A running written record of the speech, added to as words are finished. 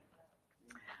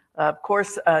Of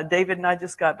course, David and I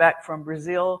just got back from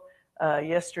Brazil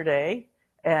yesterday,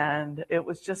 and it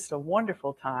was just a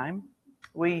wonderful time.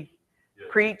 We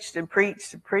preached and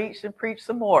preached and preached and preached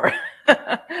some more.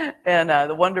 And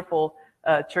the wonderful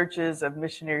churches of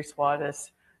Missionary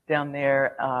Suarez down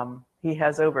there. He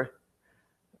has over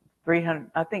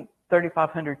 300, I think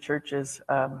 3,500 churches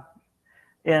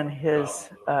in his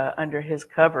under his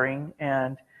covering.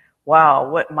 And wow,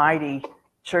 what mighty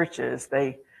churches.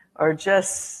 They are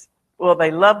just, well,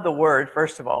 they love the word,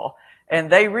 first of all. And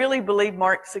they really believe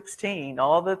Mark 16.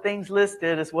 All the things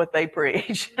listed is what they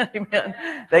preach.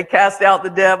 Amen. They cast out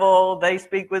the devil. They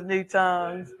speak with new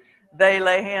tongues. They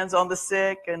lay hands on the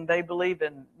sick, and they believe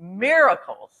in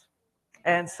miracles.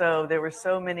 And so there were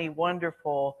so many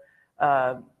wonderful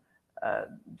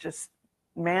just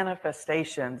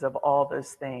manifestations of all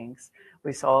those things.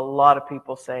 We saw a lot of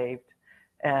people saved,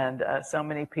 and so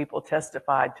many people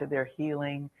testified to their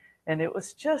healing. And it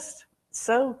was just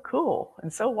so cool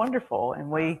and so wonderful. And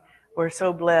we were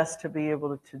so blessed to be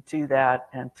able to do that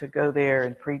and to go there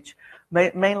and preach,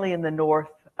 mainly in the north.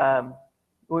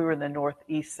 We were in the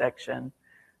northeast section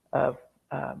of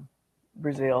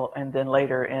Brazil, and then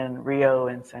later in Rio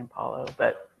and Sao Paulo.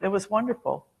 But it was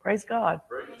wonderful. Praise God.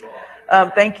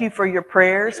 Thank you for your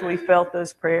prayers. We felt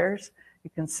those prayers.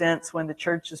 You can sense when the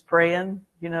church is praying,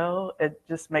 you know, it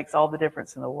just makes all the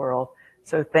difference in the world.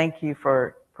 So thank you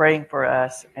for praying for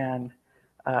us and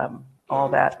all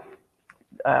that.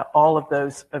 All of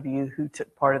those of you who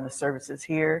took part in the services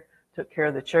here, took care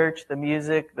of the church, the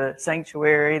music, the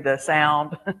sanctuary, the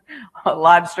sound,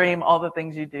 live stream, all the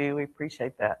things you do. We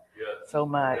appreciate that so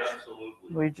much. Absolutely.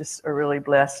 We just are really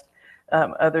blessed.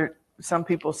 Some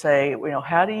people say, you know,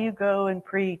 how do you go and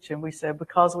preach? And we said,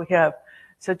 because we have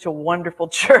such a wonderful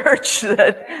church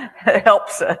that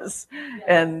helps us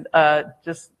and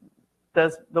just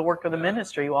does the work of the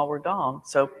ministry while we're gone.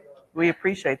 So we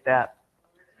appreciate that.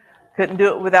 Couldn't do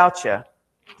it without you.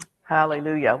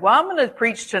 Hallelujah. Well, I'm going to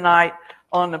preach tonight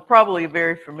on probably a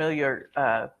very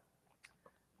familiar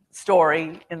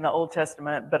story in the Old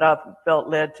Testament, but I've felt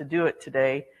led to do it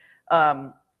today.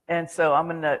 And so I'm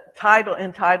going to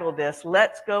entitle this,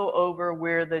 Let's Go Over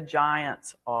Where the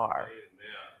Giants Are. Amen.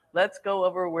 Let's go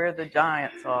over where the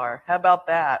giants are. How about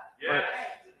that? Yes.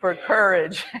 For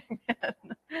courage.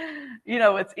 You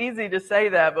know, it's easy to say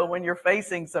that, but when you're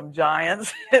facing some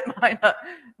giants, it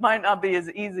might not be as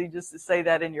easy just to say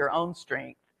that in your own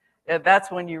strength. That's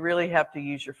when you really have to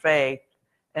use your faith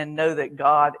and know that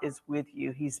God is with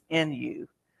you. He's in you,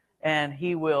 and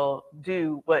He will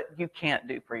do what you can't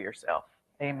do for yourself.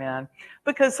 Amen.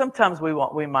 Because sometimes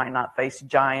we might not face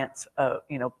giants,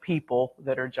 people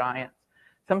that are giants.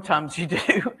 Sometimes you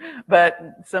do, but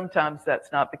sometimes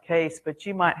that's not the case. But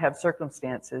you might have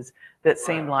circumstances that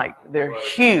seem like they're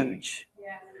huge.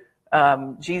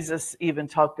 Jesus even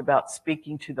talked about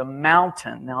speaking to the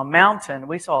mountain. Now, mountain,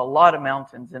 we saw a lot of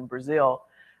mountains in Brazil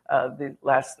the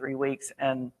last 3 weeks,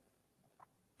 and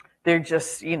they're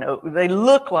just, they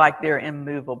look like they're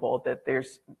immovable, that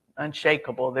there's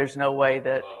unshakable. There's no way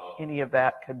that any of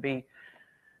that could be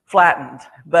flattened.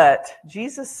 But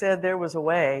Jesus said there was a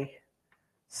way.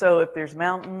 So if there's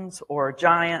mountains or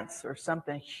giants or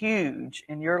something huge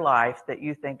in your life that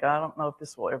you think, I don't know if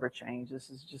this will ever change, this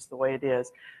is just the way it is,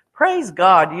 praise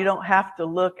God, you don't have to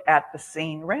look at the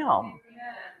seen realm.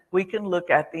 We can look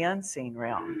at the unseen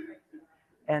realm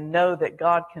and know that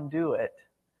God can do it.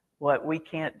 What we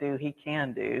can't do, He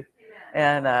can do.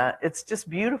 And it's just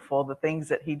beautiful, the things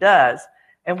that He does.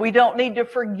 And we don't need to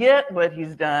forget what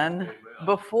He's done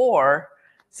before,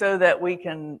 so that we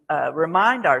can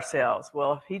remind ourselves,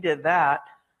 well, if He did that.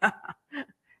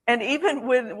 And even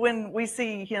when we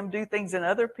see Him do things in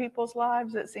other people's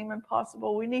lives that seem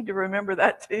impossible, we need to remember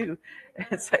that too.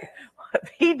 And say, well, if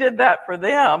He did that for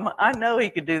them, I know He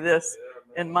could do this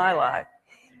in my life.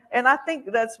 And I think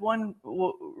that's one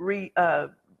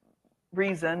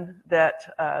reason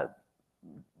that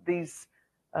these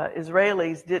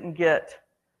Israelis didn't get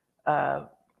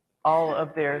all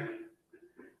of their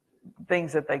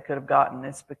things that they could have gotten.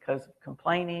 Is because of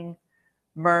complaining,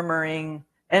 murmuring,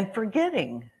 and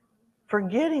forgetting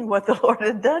what the Lord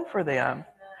had done for them.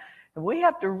 And we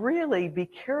have to really be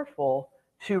careful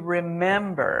to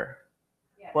remember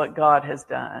what God has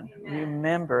done.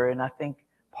 Remember, and I think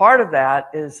part of that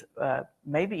is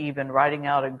maybe even writing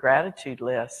out a gratitude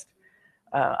list.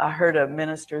 I heard a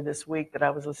minister this week that I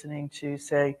was listening to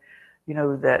say,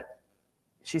 that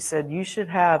she said, you should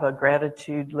have a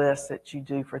gratitude list that you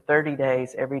do for 30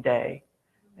 days every day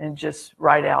and just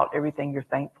write out everything you're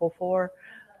thankful for,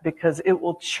 because it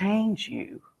will change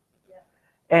you.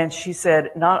 And she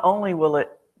said, not only will it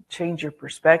change your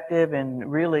perspective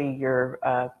and really your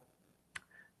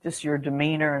just your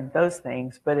demeanor and those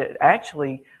things, but it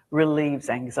actually relieves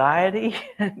anxiety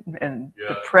and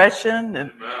depression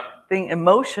and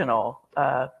emotional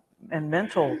and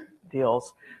mental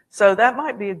deals. So that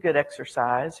might be a good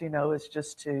exercise, is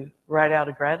just to write out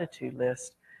a gratitude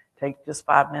list. Take just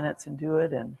 5 minutes and do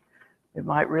it, and it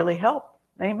might really help.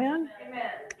 Amen? Amen.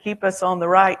 Keep us on the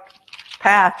right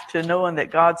path to knowing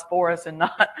that God's for us and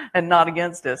not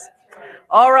against us.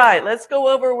 All right, let's go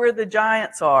over where the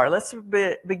giants are. Let's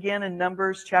begin in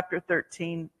Numbers chapter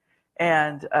 13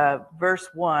 and verse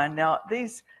 1. Now,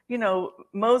 these,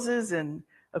 Moses and,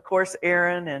 of course,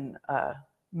 Aaron and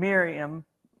Miriam,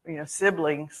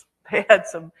 siblings, they had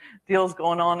some deals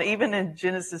going on. Even in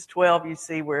Genesis 12, you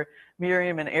see where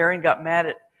Miriam and Aaron got mad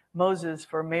at Moses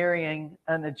for marrying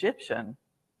an Egyptian.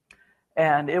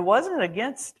 And it wasn't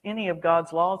against any of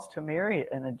God's laws to marry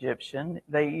an Egyptian.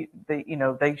 They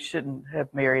shouldn't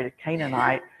have married a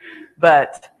Canaanite,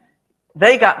 but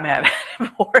they got mad at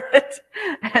him for it.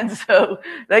 And so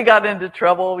they got into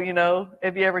trouble,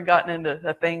 Have you ever gotten into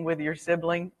a thing with your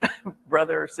sibling,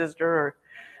 brother or sister or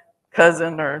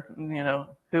cousin or,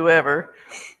 whoever?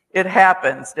 It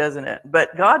happens, doesn't it?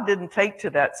 But God didn't take to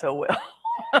that so well.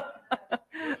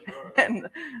 And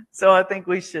so I think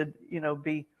we should,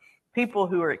 be people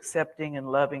who are accepting and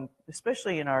loving,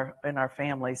 especially in our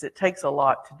families. It takes a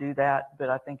lot to do that, but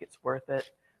I think it's worth it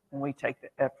when we take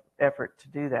the effort to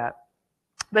do that.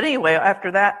 But anyway,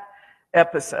 after that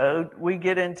episode, we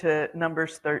get into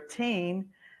Numbers 13,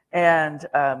 and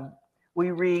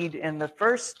we read in the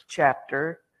first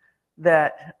chapter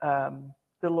that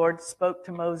the Lord spoke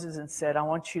to Moses and said, I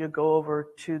want you to go over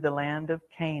to the land of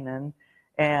Canaan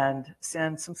and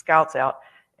send some scouts out.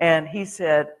 And he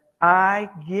said, I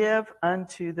give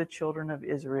unto the children of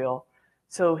Israel.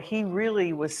 So he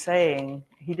really was saying,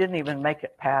 he didn't even make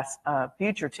it past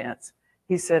future tense.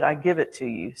 He said, I give it to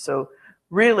you. So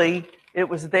really, it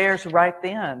was theirs right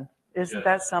then. Isn't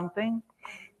that something?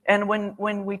 And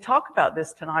when we talk about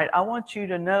this tonight, I want you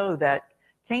to know that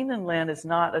Canaan land is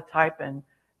not a type and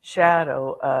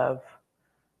shadow of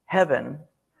heaven.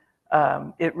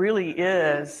 It really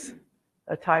is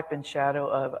a type and shadow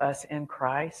of us in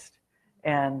Christ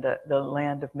and the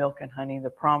land of milk and honey. The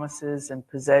promises and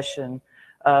possession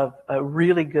of a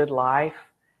really good life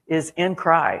is in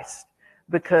Christ,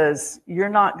 because you're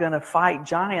not going to fight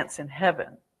giants in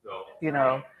heaven,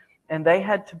 and they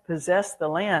had to possess the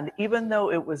land. Even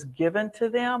though it was given to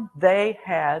them, they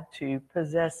had to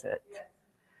possess it.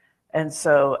 And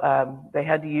so they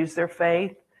had to use their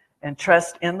faith and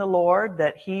trust in the Lord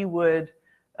that he would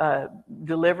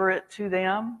deliver it to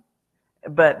them,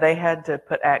 but they had to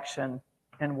put action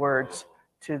and words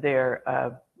to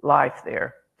their life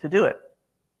there to do it.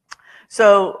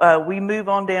 So we move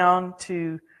on down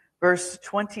to verse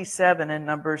 27 in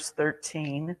Numbers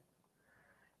 13.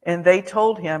 And they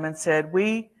told him and said,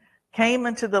 we came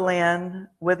into the land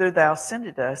whither thou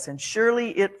sentest us, and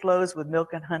surely it flows with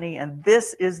milk and honey, and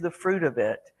this is the fruit of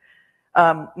it.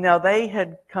 Now they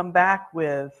had come back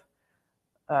with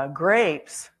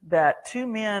grapes that 2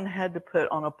 men had to put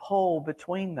on a pole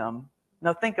between them.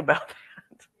 Now think about that.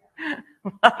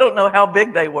 I don't know how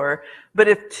big they were, but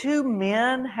if 2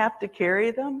 men have to carry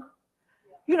them,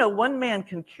 1 man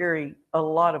can carry a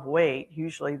lot of weight.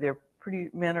 Usually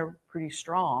men are pretty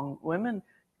strong. Women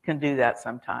can do that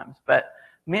sometimes, but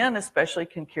men especially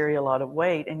can carry a lot of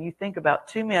weight. And you think about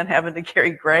 2 men having to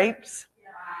carry grapes.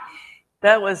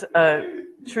 That was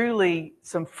truly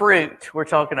some fruit we're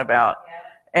talking about.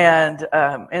 And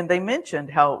they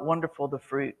mentioned how wonderful the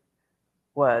fruit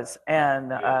was.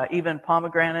 And even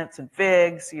pomegranates and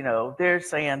figs, they're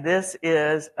saying this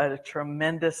is a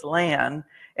tremendous land.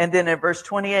 And then in verse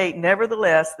 28,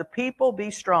 nevertheless, the people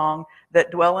be strong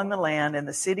that dwell in the land, and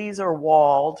the cities are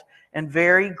walled and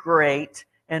very great.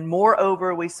 And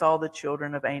moreover, we saw the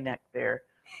children of Anak there.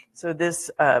 So this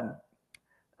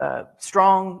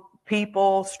strong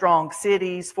people, strong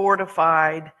cities,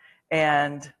 fortified,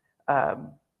 and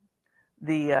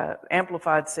the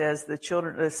Amplified says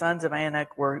the sons of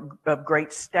Anak were of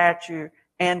great stature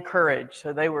and courage.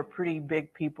 So they were pretty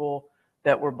big people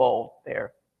that were bold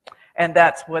there. And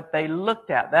that's what they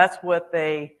looked at. That's what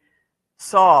they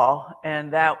saw.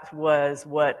 And that was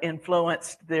what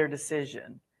influenced their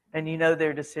decision. And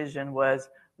their decision was,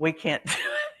 we can't do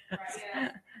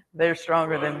it. They're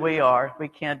stronger than we are. We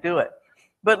can't do it.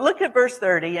 But look at verse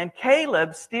 30. And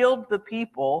Caleb stilled the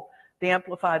people. The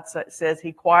Amplified says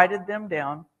he quieted them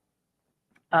down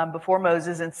before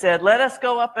Moses and said, let us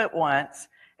go up at once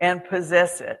and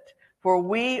possess it, for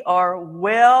we are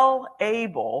well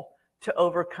able to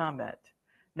overcome it.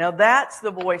 Now that's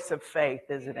the voice of faith,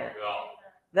 isn't it?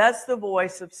 That's the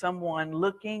voice of someone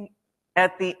looking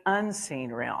at the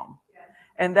unseen realm.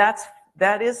 And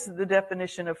that is the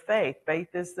definition of faith. Faith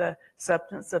is the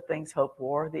substance of things hoped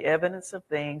for, the evidence of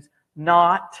things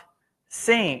not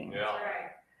seen. Yeah.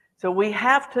 So we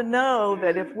have to know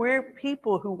that if we're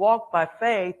people who walk by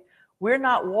faith, we're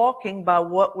not walking by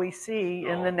what we see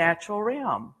in the natural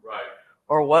realm. Right.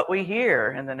 Or what we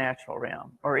hear in the natural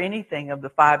realm, or anything of the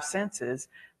five senses.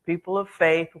 People of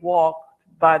faith walk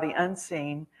by the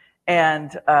unseen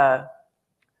and by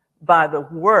the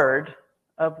word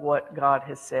of what God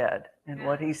has said and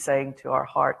what he's saying to our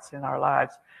hearts and our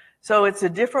lives. So it's a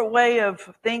different way of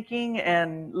thinking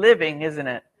and living, isn't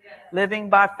it? Yes. Living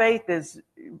by faith is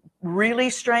really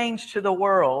strange to the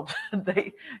world.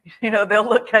 They'll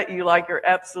look at you like you're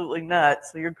absolutely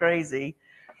nuts, so you're crazy.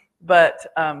 But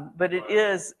it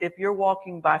is, if you're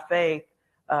walking by faith,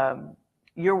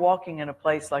 you're walking in a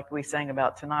place like we sang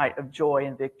about tonight of joy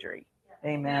and victory.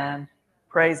 Amen.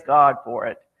 Praise God for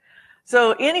it.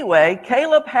 So anyway,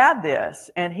 Caleb had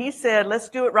this, and he said, let's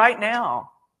do it right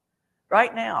now.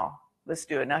 Right now. Let's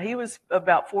do it. Now, he was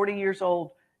about 40 years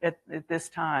old at this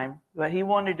time, but he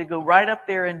wanted to go right up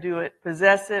there and do it,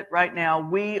 possess it right now.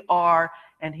 We are,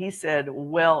 and he said,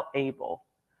 well able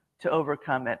to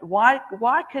overcome it. Why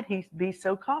could he be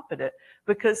so confident?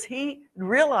 Because he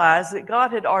realized that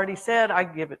God had already said, I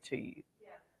give it to you.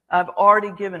 I've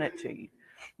already given it to you.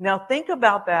 Now think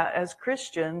about that. As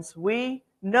Christians, we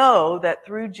know that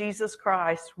through Jesus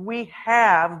Christ, we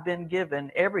have been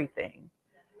given everything,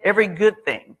 every good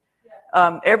thing,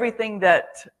 everything that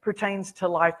pertains to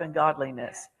life and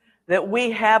godliness, that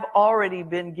we have already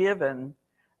been given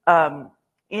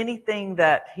anything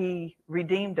that he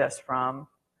redeemed us from.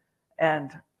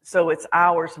 And so it's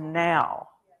ours now.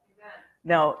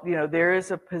 Now, there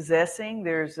is a possessing,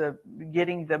 there's a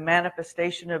getting the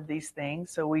manifestation of these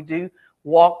things. So we do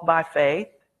walk by faith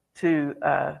to,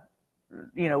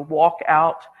 walk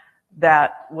out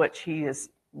that which he is,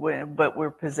 but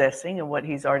we're possessing and what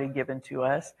he's already given to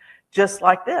us, just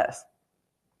like this.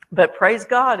 But praise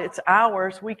God, it's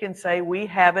ours. We can say we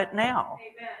have it now.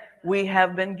 Amen. We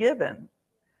have been given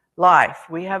life.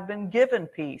 We have been given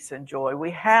peace and joy.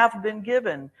 We have been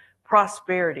given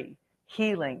prosperity,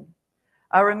 healing.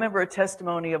 I remember a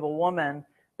testimony of a woman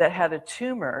that had a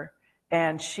tumor,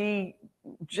 and she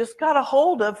just got a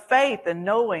hold of faith and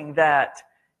knowing that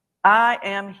I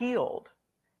am healed.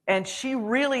 And she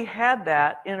really had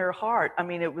that in her heart. I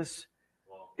mean, it was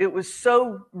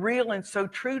so real and so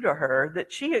true to her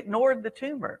that she ignored the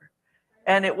tumor.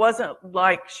 And it wasn't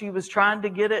like she was trying to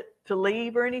get it to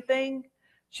leave or anything.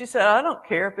 She said, I don't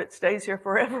care if it stays here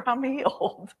forever, I'm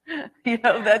healed.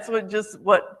 That's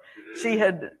what she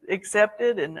had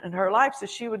accepted in her life. So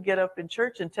she would get up in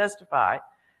church and testify,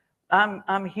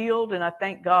 I'm healed and I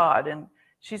thank God. And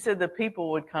she said the people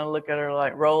would kind of look at her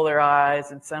like roll their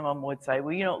eyes, and some of them would say,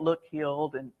 well, you don't look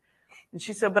healed. And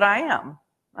she said, but I'm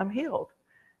healed.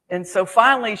 And so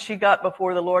finally she got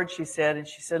before the Lord, she said,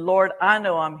 Lord, I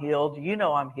know I'm healed. You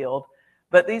know I'm healed.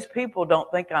 But these people don't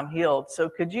think I'm healed. So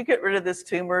could you get rid of this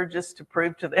tumor just to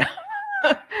prove to them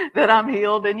that I'm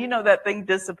healed? And that thing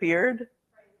disappeared.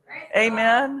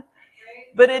 Amen.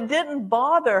 But it didn't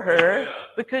bother her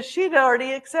because she'd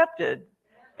already accepted.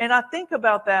 And I think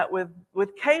about that with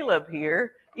Caleb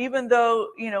here, even though,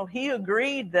 he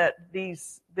agreed that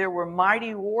there were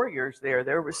mighty warriors there.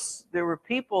 There were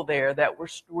people there that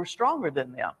were stronger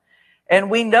than them.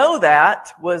 And we know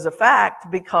that was a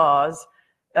fact because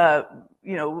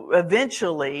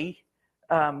eventually,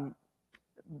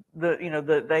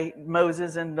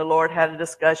 Moses and the Lord had a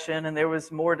discussion, and there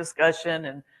was more discussion,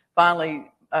 and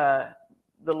finally, the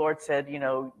Lord said,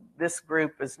 this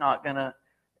group is not going to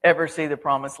ever see the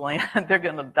promised land. They're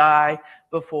going to die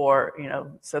before,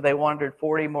 so they wandered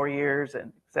 40 more years, and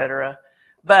et cetera.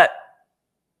 But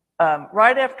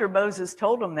right after Moses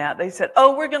told them that, they said,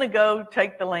 oh, we're going to go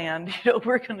take the land.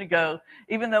 We're going to go,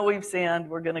 even though we've sinned,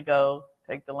 we're going to go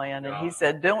take the land. And he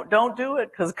said, don't do it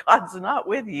because God's not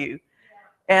with you.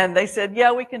 And they said,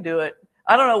 yeah, we can do it.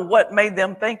 I don't know what made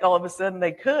them think all of a sudden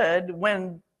they could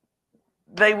when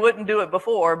they wouldn't do it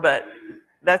before, but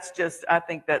I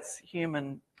think that's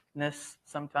humanness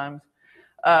sometimes.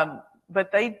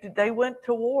 But they went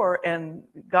to war and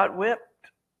got whipped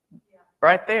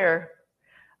right there.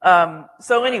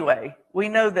 So anyway, we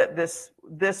know that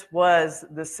this was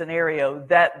the scenario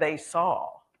that they saw,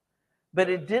 but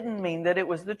it didn't mean that it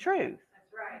was the truth.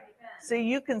 That's right. See,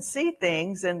 you can see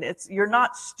things, and you're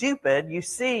not stupid. You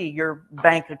see your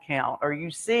bank account, or you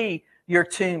see your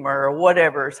tumor, or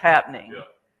whatever is happening. Yeah.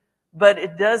 But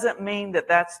it doesn't mean that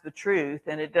that's the truth,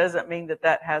 and it doesn't mean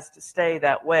that has to stay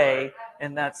that way,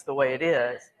 and that's the way it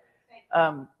is.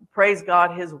 praise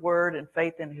God, his word and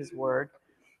faith in his word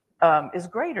is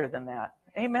greater than that.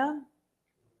 Amen.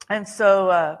 And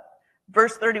so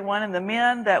verse 31, and the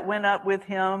men that went up with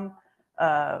him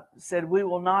said, we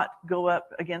will not go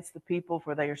up against the people,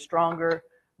 for they are stronger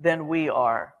than we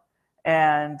are.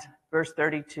 And verse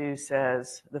 32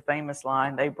 says, the famous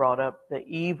line, they brought up the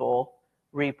evil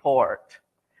report.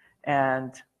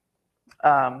 And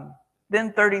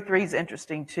then 33 is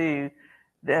interesting too.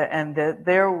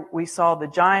 There we saw the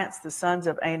giants, the sons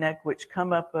of Anak, which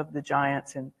come up of the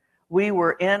giants, and we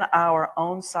were in our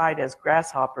own sight as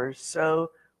grasshoppers, so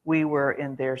we were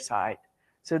in their sight.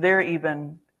 So they're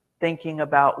even thinking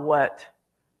about what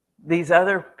these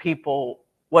other people,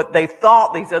 what they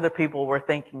thought these other people were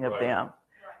thinking of them,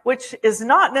 which is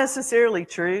not necessarily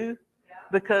true,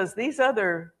 because these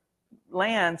other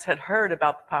lands had heard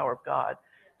about the power of God.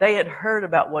 They had heard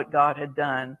about what God had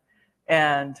done,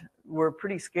 and were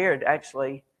pretty scared,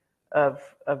 actually, of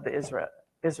the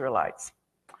Israelites.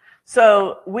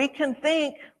 So we can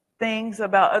think things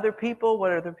about other people,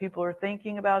 what other people are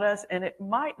thinking about us, and it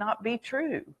might not be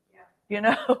true. You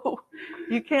know,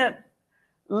 you can't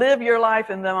live your life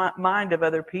in the mind of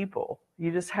other people.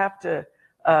 You just have to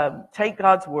take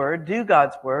God's word, do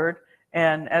God's word,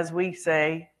 and as we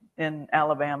say in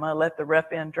Alabama, let the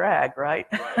rough end drag, right?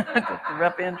 Let the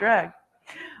rough end drag.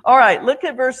 All right, look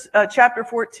at chapter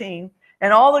 14.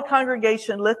 And all the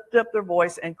congregation lifted up their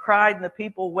voice and cried, and the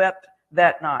people wept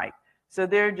that night. So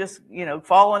they're just,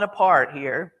 falling apart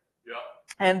here. Yeah.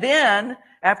 And then,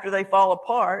 after they fall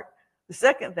apart, the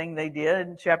second thing they did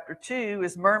in chapter 2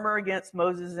 is murmur against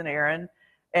Moses and Aaron.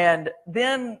 And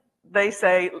then they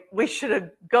say, we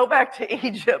should go back to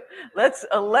Egypt. Let's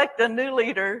elect a new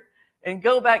leader and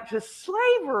go back to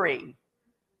slavery.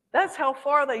 That's how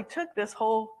far they took this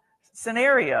whole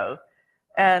scenario.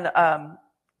 And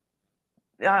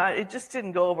it just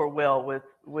didn't go over well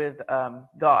with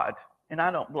God. And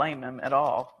I don't blame him at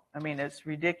all. I mean, it's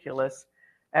ridiculous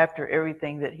after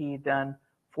everything that he had done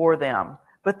for them.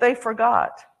 But they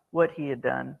forgot what he had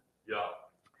done.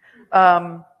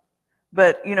 Yeah.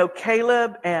 But,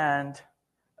 Caleb and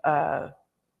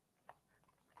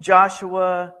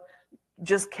Joshua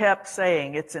just kept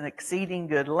saying, it's an exceeding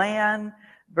good land.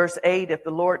 Verse 8, if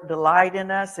the Lord delight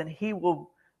in us, and he will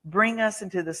bring us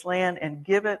into this land and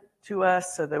give it to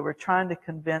us. So they were trying to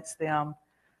convince them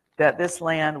that this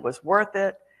land was worth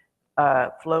it,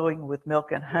 flowing with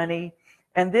milk and honey.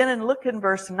 And then look in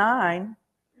verse 9,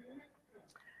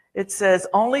 it says,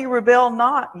 only rebel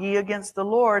not ye against the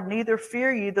Lord, neither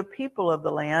fear ye the people of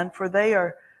the land, for they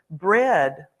are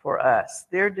bread for us.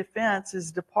 Their defense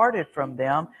is departed from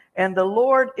them, and the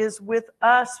Lord is with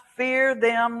us. Fear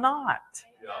them not.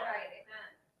 Yeah.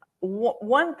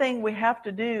 One thing we have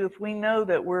to do if we know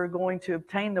that we're going to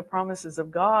obtain the promises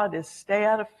of God is stay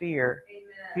out of fear.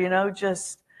 Amen.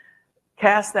 Just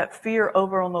cast that fear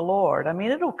over on the Lord. I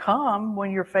mean, it'll come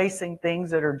when you're facing things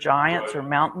that are giants or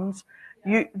mountains.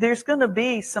 There's going to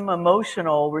be some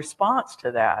emotional response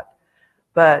to that.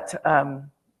 But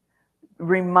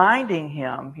reminding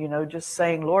him, just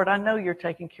saying, Lord, I know you're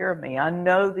taking care of me. I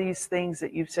know these things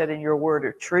that you've said in your word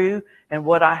are true, and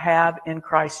what I have in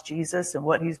Christ Jesus and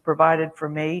what he's provided for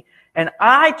me. And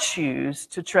I choose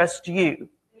to trust you.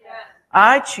 Yeah.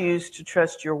 I choose to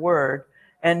trust your word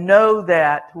and know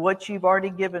that what you've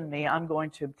already given me, I'm going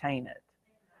to obtain it.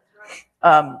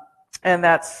 And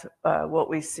that's what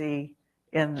we see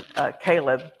in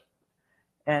Caleb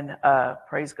and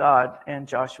praise God, and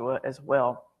Joshua as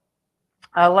well.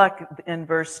 I like in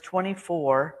verse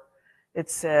 24, it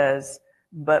says,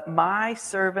 but my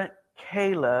servant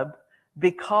Caleb,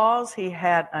 because he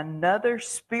had another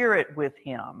spirit with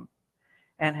him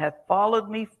and hath followed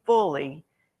me fully,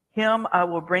 him I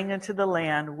will bring into the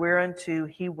land whereunto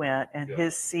he went, and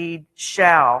his seed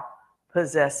shall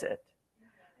possess it.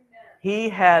 He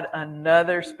had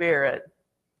another spirit.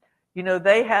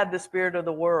 They had the spirit of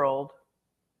the world,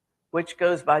 which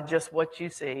goes by just what you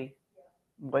see,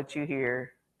 what you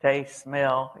hear, taste,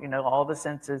 smell, all the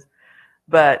senses.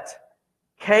 But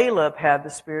Caleb had the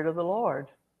spirit of the Lord.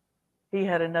 He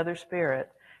had another spirit.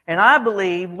 And I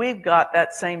believe we've got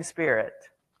that same spirit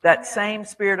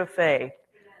of faith,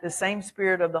 the same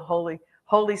spirit of the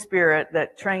Holy Spirit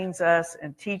that trains us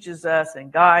and teaches us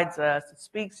and guides us and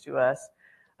speaks to us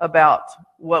about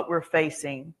what we're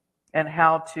facing and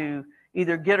how to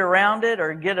either get around it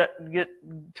or get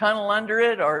tunnel under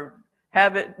it or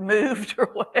have it moved or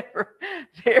whatever.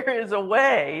 There is a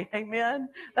way. Amen.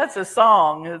 That's a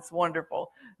song. It's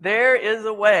wonderful. There is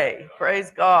a way. Praise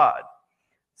God.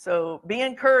 So be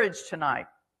encouraged tonight.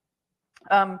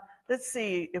 Let's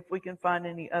see if we can find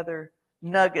any other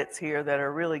nuggets here that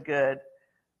are really good.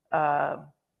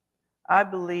 I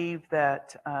believe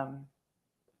that,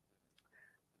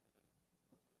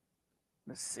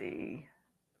 let's see,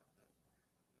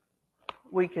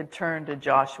 we could turn to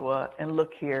Joshua and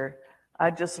look here.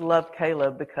 I just love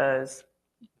Caleb because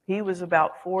he was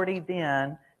about 40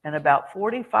 then, and about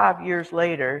 45 years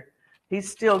later,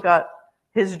 he's still got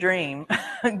his dream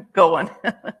going.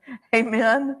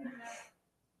 Amen.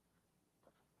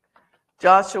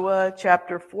 Joshua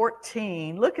chapter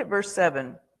 14, look at verse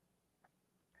 7.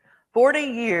 40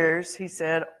 years, he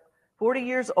said, 40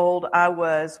 years old I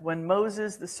was when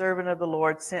Moses, the servant of the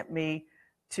Lord, sent me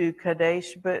to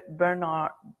Kadesh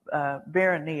Barnea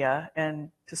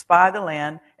and to spy the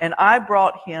land, and I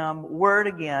brought him word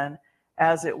again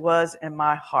as it was in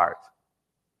my heart.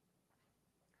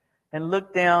 And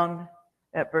look down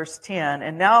at verse 10.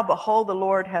 And now behold, the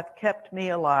Lord hath kept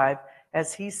me alive,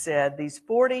 as he said, these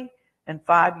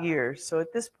 45 years. So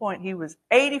at this point he was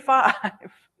 85.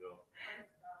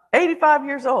 85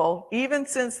 years old, even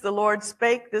since the Lord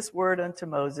spake this word unto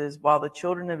Moses, while the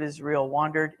children of Israel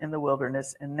wandered in the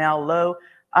wilderness. And now, lo,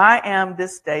 I am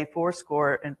this day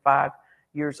 85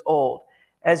 years old.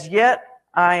 As yet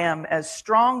I am as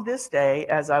strong this day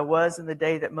as I was in the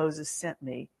day that Moses sent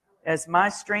me. As my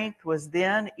strength was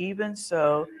then, even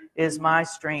so is my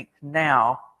strength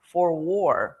now for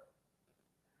war,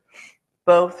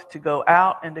 both to go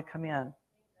out and to come in.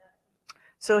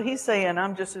 So he's saying,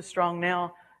 I'm just as strong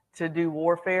now to do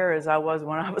warfare as I was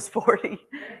when I was 40.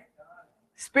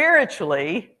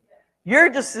 Spiritually, you're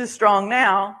just as strong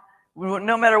now,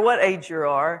 no matter what age you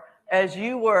are, as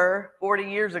you were 40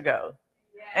 years ago.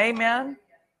 Amen?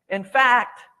 In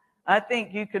fact, I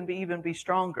think you can even be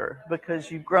stronger because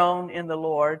you've grown in the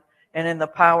Lord and in the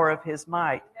power of his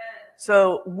might.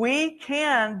 So we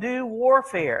can do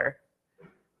warfare,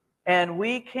 and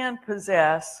we can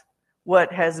possess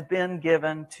what has been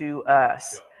given to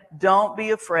us. Don't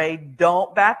be afraid.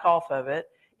 Don't back off of it,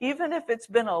 even if it's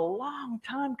been a long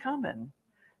time coming.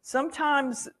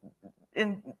 Sometimes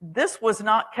this was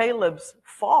not Caleb's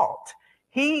fault.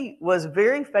 He was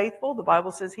very faithful. The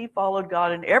Bible says he followed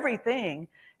God in everything.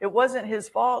 It wasn't his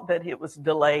fault that it was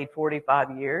delayed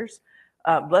 45 years.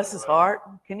 Bless his heart.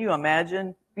 Can you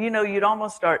imagine? You know, you'd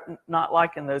almost start not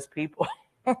liking those people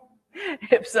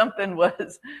if something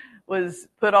was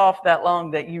put off that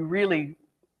long that you really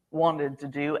wanted to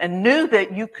do and knew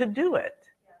that you could do it.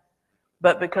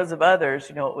 But because of others,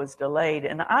 you know, it was delayed.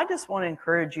 And I just want to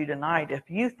encourage you tonight, if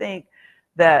you think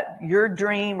that your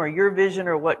dream or your vision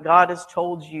or what God has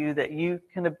told you that you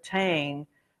can obtain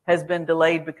has been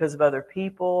delayed because of other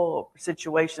people,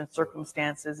 situations,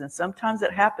 circumstances, and sometimes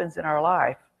it happens in our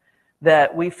life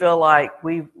that we feel like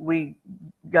we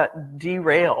got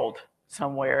derailed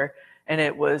somewhere, and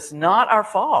it was not our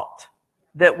fault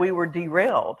that we were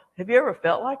derailed. Have you ever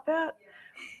felt like that?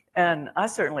 And I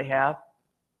certainly have.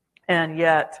 And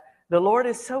yet the Lord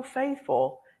is so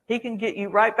faithful. He can get you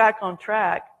right back on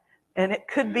track. And it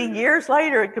could be years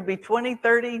later. It could be 20,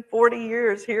 30, 40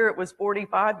 years. Here it was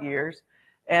 45 years.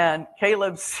 And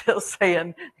Caleb's still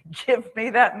saying, give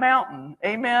me that mountain.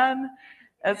 Amen.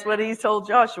 That's what he told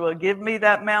Joshua. Give me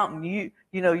that mountain.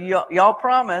 Y'all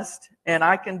promised, and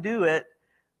I can do it.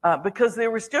 Because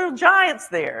there were still giants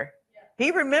there. He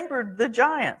remembered the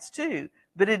giants too,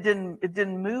 but it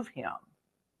didn't move him.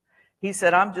 He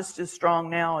said, I'm just as strong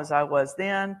now as I was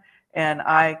then, and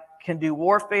I can do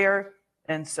warfare.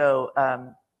 And so,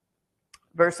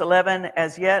 verse 11,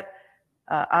 as yet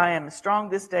I am strong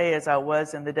this day as I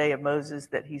was in the day of Moses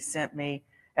that he sent me.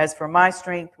 As for my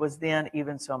strength was then,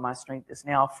 even so my strength is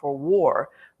now for war,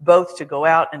 both to go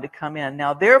out and to come in.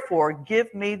 Now therefore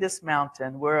give me this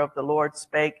mountain whereof the Lord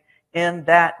spake in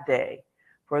that day.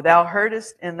 For thou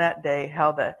heardest in that day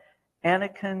how the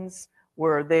Anakims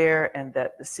were there, and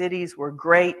that the cities were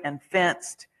great and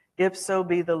fenced. If so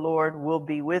be the Lord will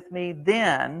be with me,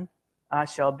 then I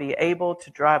shall be able to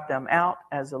drive them out,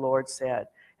 as the Lord said.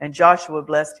 And Joshua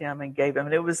blessed him and gave him.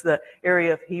 And it was the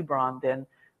area of Hebron then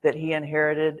that he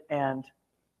inherited and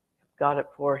got it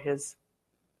for his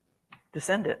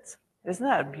descendants. Isn't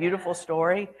that a beautiful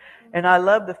story? And I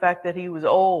love the fact that he was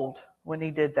old when he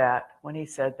did that, when he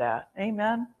said that.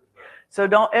 Amen. So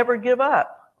don't ever give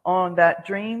up on that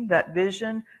dream, that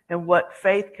vision, and what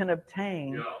faith can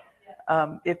obtain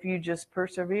if you just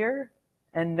persevere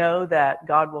and know that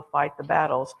God will fight the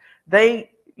battles. They,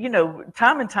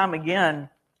 time and time again,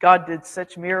 God did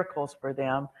such miracles for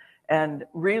them. And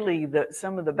really,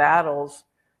 some of the battles,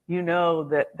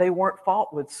 that they weren't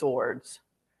fought with swords.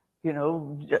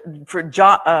 For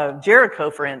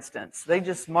Jericho, for instance, they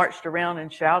just marched around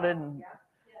and shouted, and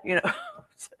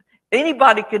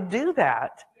anybody could do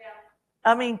that.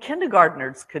 I mean,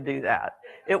 kindergartners could do that.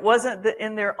 It wasn't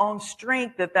in their own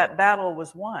strength that battle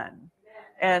was won.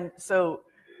 And so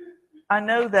I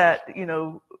know that,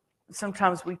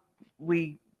 sometimes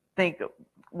we think,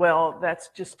 well, that's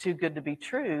just too good to be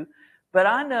true. But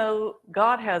I know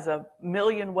God has a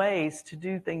million ways to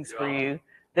do things for you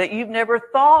that you've never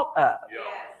thought of,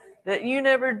 that you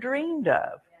never dreamed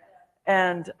of,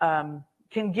 and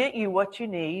can get you what you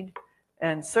need.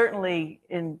 And certainly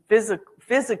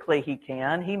physically he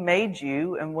can. He made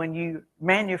you, and when you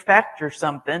manufacture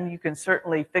something, you can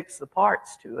certainly fix the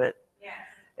parts to it. Yes.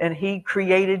 And he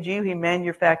created you, he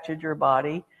manufactured your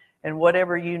body, and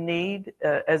whatever you need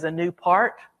as a new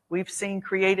part. We've seen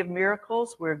creative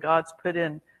miracles where God's put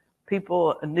in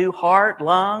people a new heart,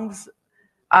 lungs,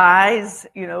 eyes,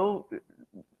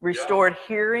 restored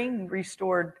hearing,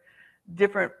 restored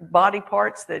different body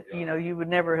parts that you would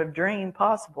never have dreamed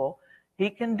possible. He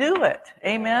can do it.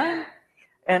 Amen.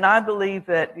 And I believe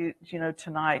that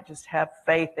tonight, just have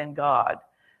faith in God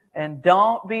and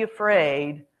don't be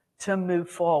afraid to move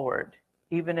forward,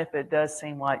 even if it does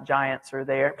seem like giants are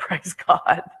there. Praise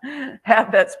God.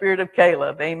 Have that spirit of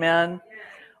Caleb. Amen.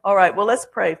 All right, well, let's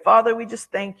pray. Father, we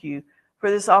just thank you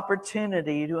for this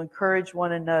opportunity to encourage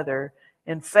one another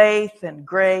in faith and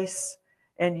grace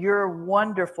and your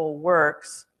wonderful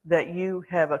works that you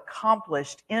have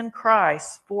accomplished in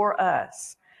Christ for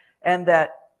us. And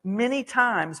that many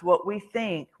times what we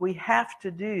think we have to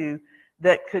do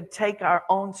that could take our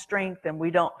own strength, and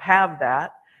we don't have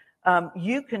that,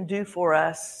 you can do for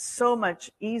us so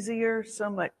much easier, so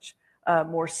much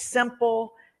more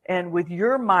simple, and with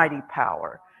your mighty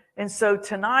power. And so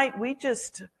tonight we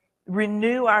just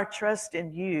renew our trust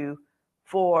in you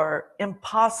for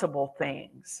impossible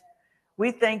things.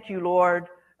 We thank you, Lord,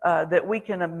 that we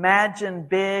can imagine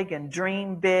big and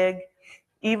dream big,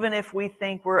 even if we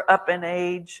think we're up in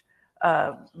age.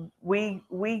 We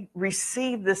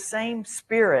receive the same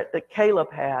spirit that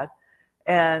Caleb had,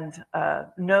 and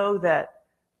know that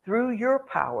through your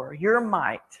power, your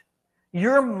might,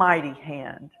 your mighty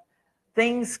hand,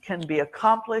 things can be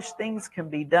accomplished, things can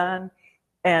be done,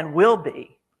 and will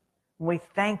be. We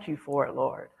thank you for it,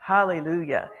 Lord.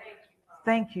 Hallelujah.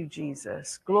 Thank you,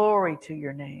 Jesus. Glory to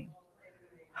your name.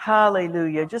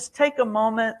 Hallelujah. Just take a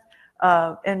moment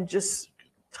and just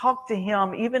talk to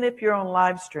him, even if you're on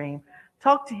live stream.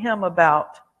 Talk to him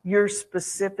about your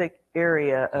specific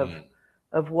area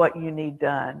of what you need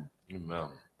done. Amen.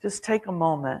 Just take a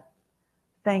moment.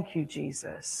 Thank you,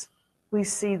 Jesus. We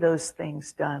see those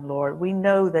things done, Lord. We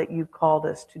know that you called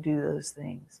us to do those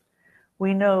things.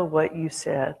 We know what you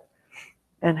said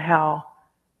and how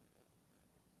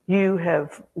you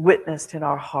have witnessed in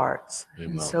our hearts.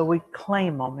 Amen. And so we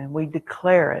claim them and we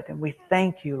declare it, and we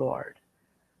thank you, Lord.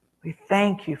 We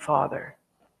thank you, Father.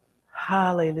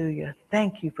 Hallelujah.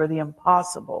 Thank you for the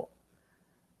impossible,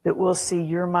 that we'll see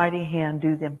your mighty hand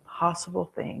do the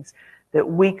impossible things that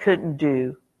we couldn't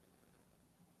do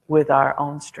with our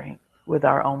own strength, with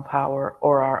our own power,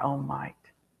 or our own might.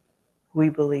 We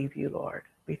believe you, Lord.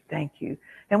 We thank you.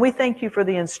 And we thank you for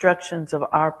the instructions of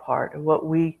our part, of what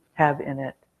we have in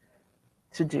it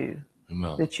to do.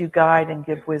 Amen. That you guide and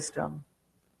give wisdom.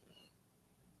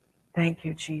 Thank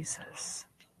you, Jesus.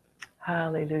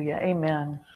 Hallelujah. Amen.